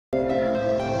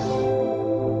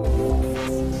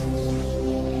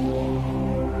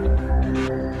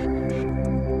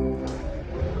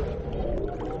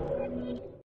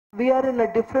we are in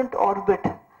a different orbit,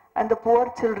 and the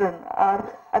poor children are,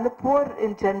 and the poor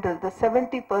in general, the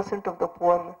 70% of the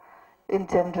poor in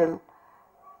general,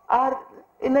 are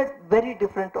in a very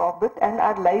different orbit, and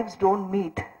our lives don't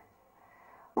meet.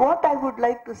 What I would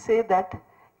like to say that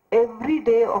every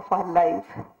day of our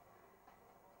life,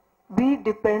 we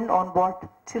depend on what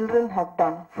children have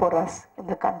done for us in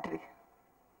the country.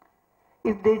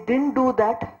 If they didn't do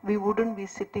that, we wouldn't be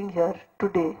sitting here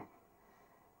today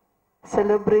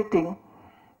celebrating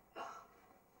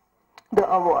the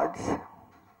awards.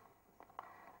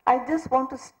 I just want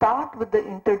to start with the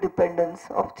interdependence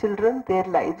of children, their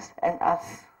lives, and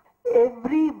us.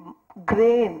 Every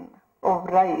grain of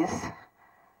rice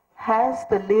has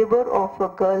the labor of a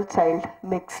girl child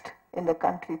mixed in the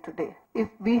country today. If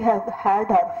we have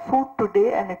had our food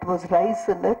today and it was rice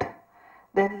in it,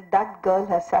 then that girl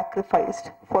has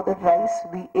sacrificed for the rice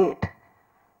we ate.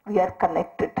 We are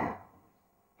connected.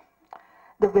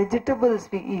 The vegetables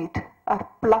we eat are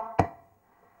plucked,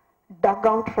 dug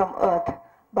out from earth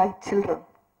by children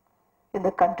in the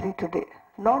country today.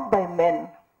 Not by men,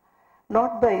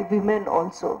 not by women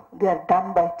also. They are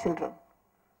done by children.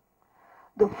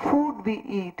 The food we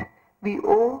eat, we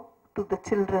owe to the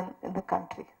children in the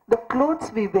country. The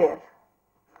clothes we wear,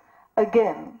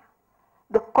 again,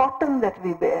 the cotton that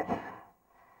we wear,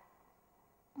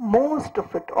 most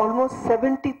of it, almost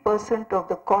 70% of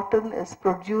the cotton is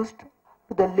produced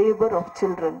with the labor of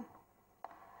children.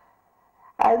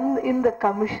 And in the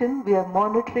commission, we are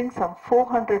monitoring some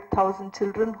 400,000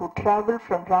 children who travel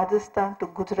from Rajasthan to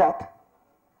Gujarat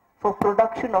for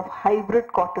production of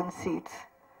hybrid cotton seeds.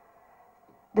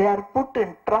 They are put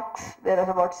in trucks. There are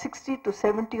about 60 to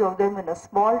 70 of them in a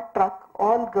small truck,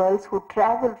 all girls who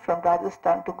travel from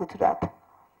Rajasthan to Gujarat.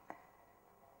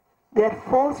 They are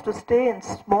forced to stay in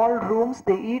small rooms.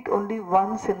 They eat only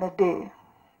once in a day.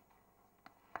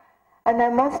 And I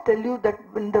must tell you that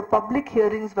in the public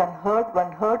hearings, one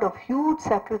heard of huge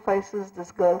sacrifices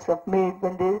these girls have made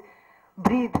when they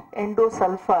breathe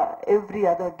endosulfा every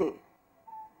other day.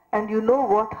 And you know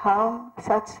what harm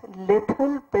such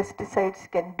lethal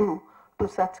pesticides can do to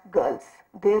such girls.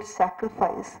 Their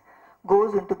sacrifice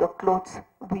goes into the clothes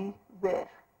we wear.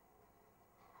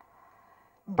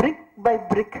 Brick by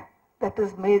brick that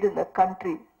is made in the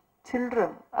country,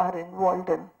 children are involved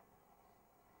in.